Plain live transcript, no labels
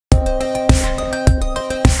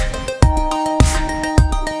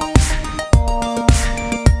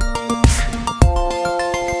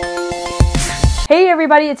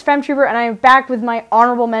everybody, it's Femtrooper, and I am back with my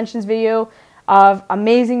honorable mentions video of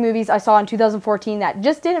amazing movies I saw in 2014 that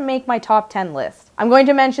just didn't make my top 10 list. I'm going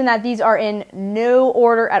to mention that these are in no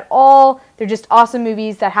order at all. They're just awesome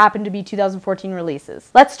movies that happen to be 2014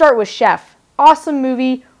 releases. Let's start with Chef. Awesome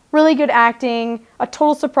movie, really good acting, a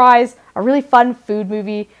total surprise, a really fun food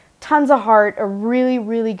movie, tons of heart, a really,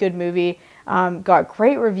 really good movie. Got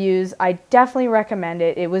great reviews. I definitely recommend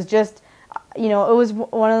it. It was just, you know, it was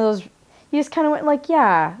one of those, you just kind of went like,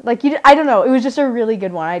 yeah, like I don't know. It was just a really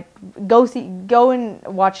good one. I'd go and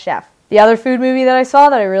watch Chef. The other food movie that I saw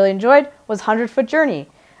that I really enjoyed was 100-Foot Journey.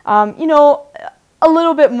 You know, a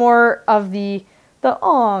little bit more of the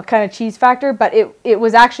kind of cheese factor, but it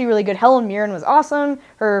was actually really good. Helen Mirren was awesome.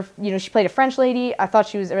 Her, you know, she played a French lady. I thought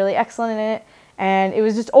she was really excellent in it, and it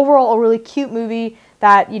was just overall a really cute movie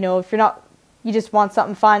that, you know, if you just want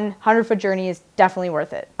something fun, 100-Foot Journey is definitely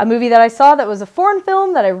worth it. A movie that I saw that was a foreign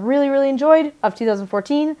film that I really, really enjoyed of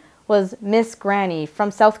 2014 was Miss Granny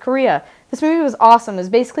from South Korea. This movie was awesome. It was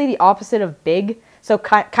basically the opposite of Big, so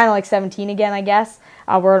kind of like 17 again, I guess,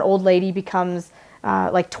 where an old lady becomes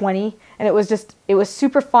like 20, and it was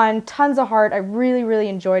super fun, tons of heart. I really, really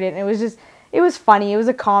enjoyed it, and it was funny. It was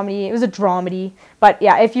a comedy. It was a dramedy. But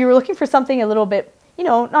yeah, if you were looking for something a little bit, you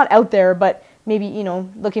know, not out there, but maybe, you know,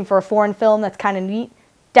 looking for a foreign film that's kind of neat,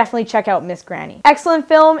 definitely check out Miss Granny. Excellent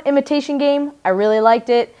film, Imitation Game. I really liked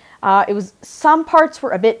it. Some parts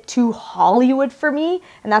were a bit too Hollywood for me,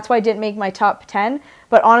 and that's why it didn't make my top 10,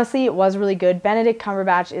 but honestly, it was really good. Benedict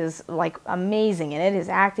Cumberbatch is, like, amazing in it. His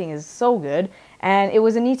acting is so good, and it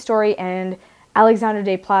was a neat story, and Alexandre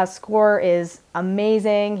Desplat's score is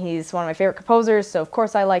amazing. He's one of my favorite composers, so of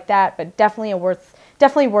course I like that, but definitely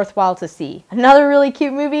worthwhile to see. Another really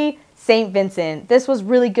cute movie, St. Vincent. This was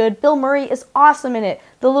really good. Bill Murray is awesome in it.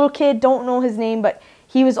 The little kid, don't know his name, but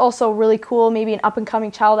he was also really cool. Maybe an up-and-coming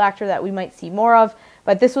child actor that we might see more of.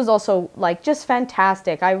 But this was also, like, just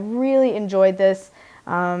fantastic. I really enjoyed this.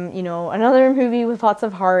 You know, another movie with lots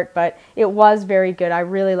of heart, but it was very good. I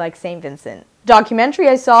really like St. Vincent. Documentary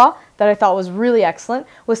I saw that I thought was really excellent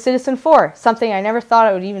was Citizen4, something I never thought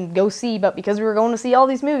I would even go see, but because we were going to see all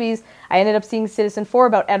these movies, I ended up seeing Citizen4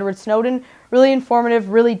 about Edward Snowden. Really informative,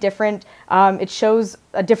 really different. It shows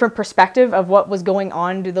a different perspective of what was going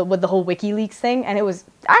on with the whole WikiLeaks thing, and it was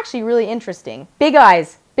actually really interesting. Big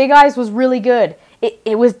Eyes. Big Eyes was really good.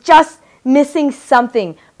 It was just missing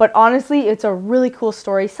something, but honestly, it's a really cool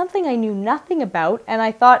story, something I knew nothing about, and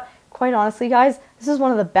I thought, quite honestly, guys, this is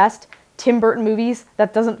one of the best Tim Burton movies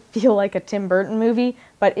that doesn't feel like a Tim Burton movie,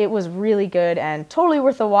 but it was really good and totally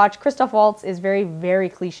worth a watch. Christoph Waltz is very, very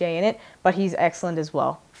cliche in it, but he's excellent as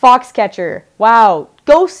well. Foxcatcher. Wow.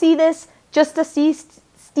 Go see this just to see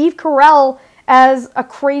Steve Carell as a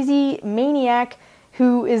crazy maniac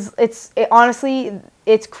who is, honestly,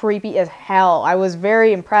 it's creepy as hell. I was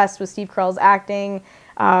very impressed with Steve Carell's acting.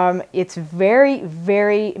 It's very,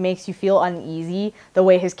 very makes you feel uneasy the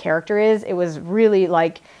way his character is. It was really,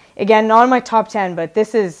 like, again, not in my top 10, but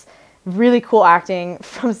this is really cool acting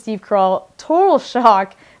from Steve Carell. Total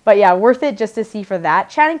shock, but yeah, worth it just to see for that.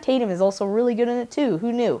 Channing Tatum is also really good in it too.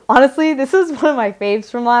 Who knew? Honestly, this is one of my faves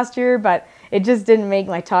from last year, but it just didn't make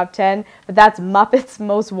my top 10, but that's Muppets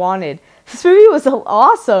Most Wanted. This movie was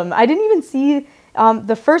awesome. I didn't even see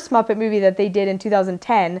the first Muppet movie that they did in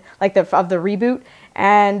 2010, like of the reboot,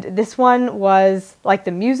 and this one was like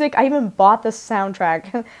the music. I even bought the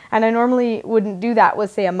soundtrack, and I normally wouldn't do that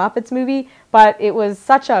with, say, a Muppets movie, but it was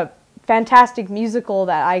such a fantastic musical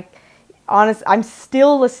that I'm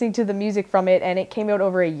still listening to the music from it, and it came out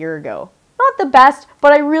over a year ago. Not the best,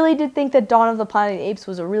 but I really did think that Dawn of the Planet of the Apes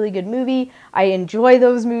was a really good movie. I enjoy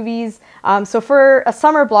those movies. So for a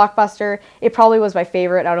summer blockbuster, it probably was my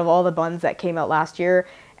favorite out of all the ones that came out last year.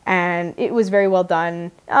 And it was very well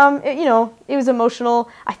done. You know, it was emotional.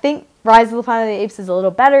 I think Rise of the Planet of the Apes is a little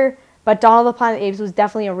better, but Dawn of the Planet of the Apes was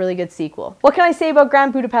definitely a really good sequel. What can I say about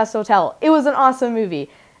Grand Budapest Hotel? It was an awesome movie.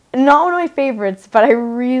 Not one of my favorites, but I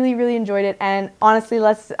really, really enjoyed it. And honestly,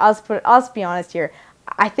 let's be honest here.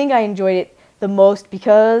 I think I enjoyed it the most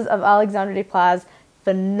because of Alexandre Desplat's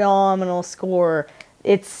phenomenal score.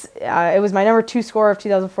 It was my number 2 score of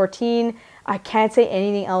 2014. I can't say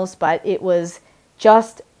anything else, but it was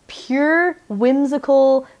just pure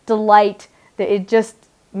whimsical delight that it just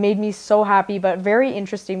made me so happy, but very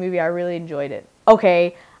interesting movie. I really enjoyed it.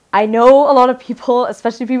 Okay, I know a lot of people,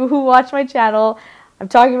 especially people who watch my channel, I'm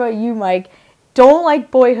talking about you, Mike, don't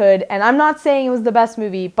like Boyhood, and I'm not saying it was the best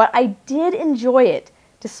movie, but I did enjoy it.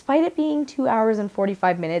 Despite it being 2 hours and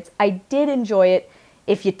 45 minutes, I did enjoy it.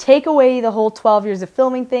 If you take away the whole 12 years of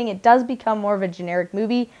filming thing, it does become more of a generic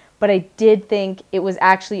movie, but I did think it was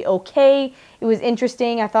actually okay. It was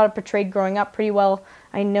interesting. I thought it portrayed growing up pretty well.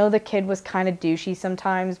 I know the kid was kind of douchey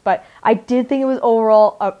sometimes, but I did think it was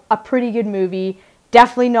overall a pretty good movie.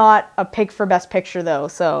 Definitely not a pick for Best Picture though,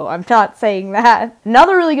 so I'm not saying that.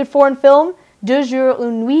 Another really good foreign film, Deux jours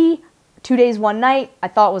une nuit, 2 days, 1 night. I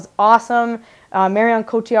thought was awesome. Marion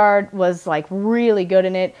Cotillard was like really good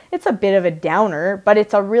in it. It's a bit of a downer, but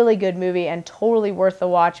it's a really good movie and totally worth the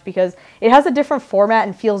watch because it has a different format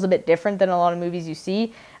and feels a bit different than a lot of movies you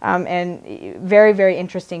see, and very, very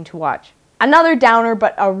interesting to watch. Another downer,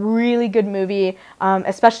 but a really good movie,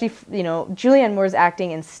 especially, you know, Julianne Moore's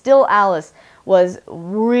acting in Still Alice was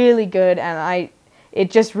really good, and it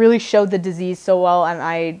just really showed the disease so well, and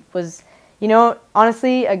I was, you know,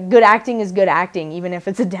 honestly, a good acting is good acting, even if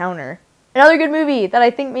it's a downer. Another good movie that I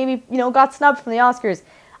think maybe, you know, got snubbed from the Oscars,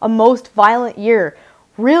 A Most Violent Year.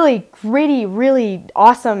 Really gritty, really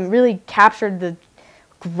awesome, really captured the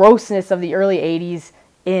grossness of the early 80s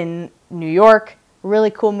in New York. Really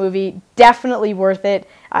cool movie, definitely worth it.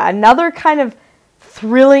 Another kind of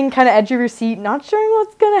thrilling, kind of edge of your seat, not sure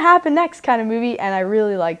what's going to happen next kind of movie, and I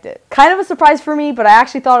really liked it. Kind of a surprise for me, but I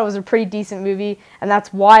actually thought it was a pretty decent movie, and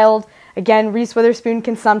that's Wild. Again, Reese Witherspoon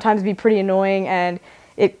can sometimes be pretty annoying, and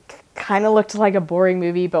it kind of looked like a boring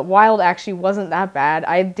movie, but Wild actually wasn't that bad.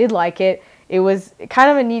 I did like it. It was kind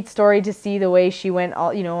of a neat story to see the way she went,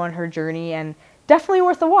 you know, on her journey, and definitely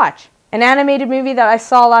worth a watch. An animated movie that I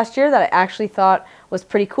saw last year that I actually thought was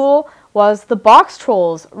pretty cool was The Box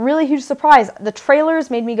Trolls. Really huge surprise. The trailers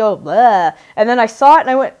made me go, bleh. And then I saw it and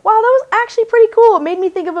I went, wow, that was actually pretty cool. It made me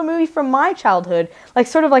think of a movie from my childhood, like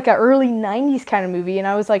sort of like an early 90s kind of movie. And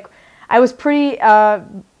I was like, I was pretty,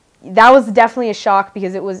 that was definitely a shock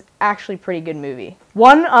because it was actually a pretty good movie.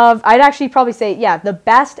 One of, I'd actually probably say, yeah, the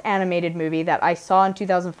best animated movie that I saw in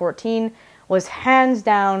 2014 was hands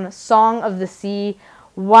down Song of the Sea.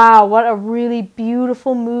 Wow, what a really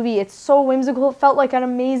beautiful movie. It's so whimsical. It felt like an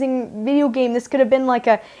amazing video game. This could have been like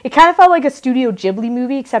it kind of felt like a Studio Ghibli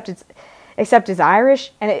movie, except it's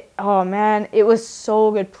Irish. And oh man, it was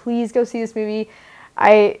so good. Please go see this movie.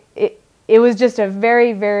 It was just a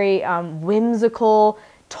very, very whimsical,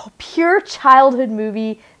 pure childhood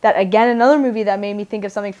movie that, again, another movie that made me think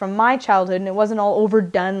of something from my childhood, and it wasn't all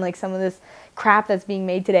overdone like some of this crap that's being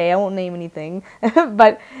made today. I won't name anything,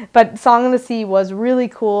 but Song of the Sea was really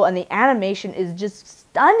cool, and the animation is just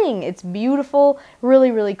stunning. It's beautiful,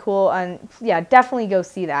 really, really cool, and yeah, definitely go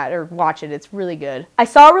see that or watch it. It's really good. I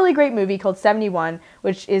saw a really great movie called 71,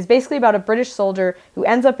 which is basically about a British soldier who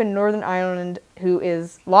ends up in Northern Ireland who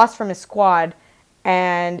is lost from his squad,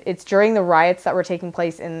 and it's during the riots that were taking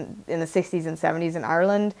place in the 60s and 70s in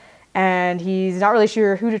Ireland, and he's not really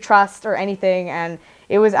sure who to trust or anything, and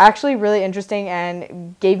it was actually really interesting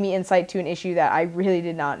and gave me insight to an issue that I really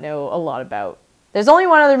did not know a lot about. There's only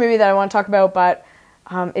one other movie that I want to talk about, but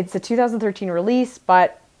it's a 2013 release,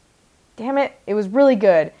 but damn it, it was really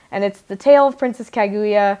good, and it's The Tale of Princess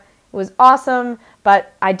Kaguya. It was awesome,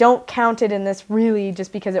 but I don't count it in this really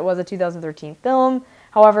just because it was a 2013 film.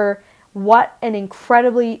 However, what an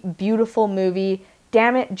incredibly beautiful movie.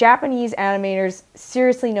 Damn it, Japanese animators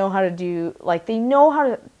seriously know how to do, like, they know how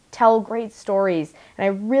to tell great stories, and I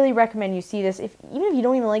really recommend you see this, even if you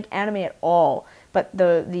don't even like anime at all. But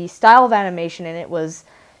the style of animation in it was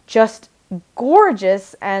just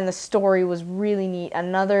gorgeous, and the story was really neat.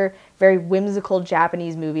 Another very whimsical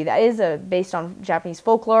Japanese movie that is based on Japanese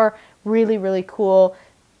folklore. Really, really cool.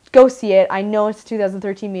 Go see it. I know it's a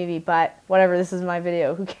 2013 movie, but whatever, this is my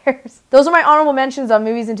video. Who cares? Those are my honorable mentions on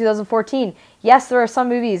movies in 2014. Yes, there are some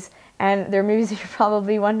movies, and there are movies that you're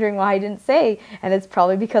probably wondering why I didn't say, and it's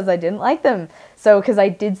probably because I didn't like them. So, because I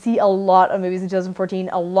did see a lot of movies in 2014,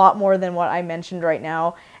 a lot more than what I mentioned right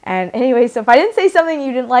now. And anyway, so if I didn't say something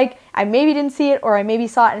you didn't like, I maybe didn't see it, or I maybe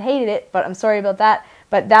saw it and hated it, but I'm sorry about that.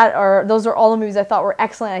 But those are all the movies I thought were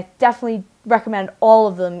excellent. I definitely recommend all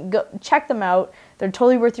of them. Go check them out. They're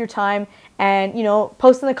totally worth your time. And, you know,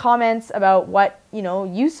 post in the comments about what, you know,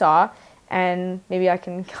 you saw. And maybe I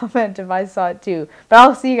can comment if I saw it too. But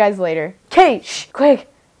I'll see you guys later. Okay, shh,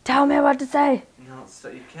 quick. Tell me what to say. No,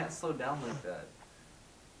 you can't slow down like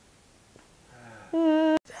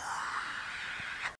that.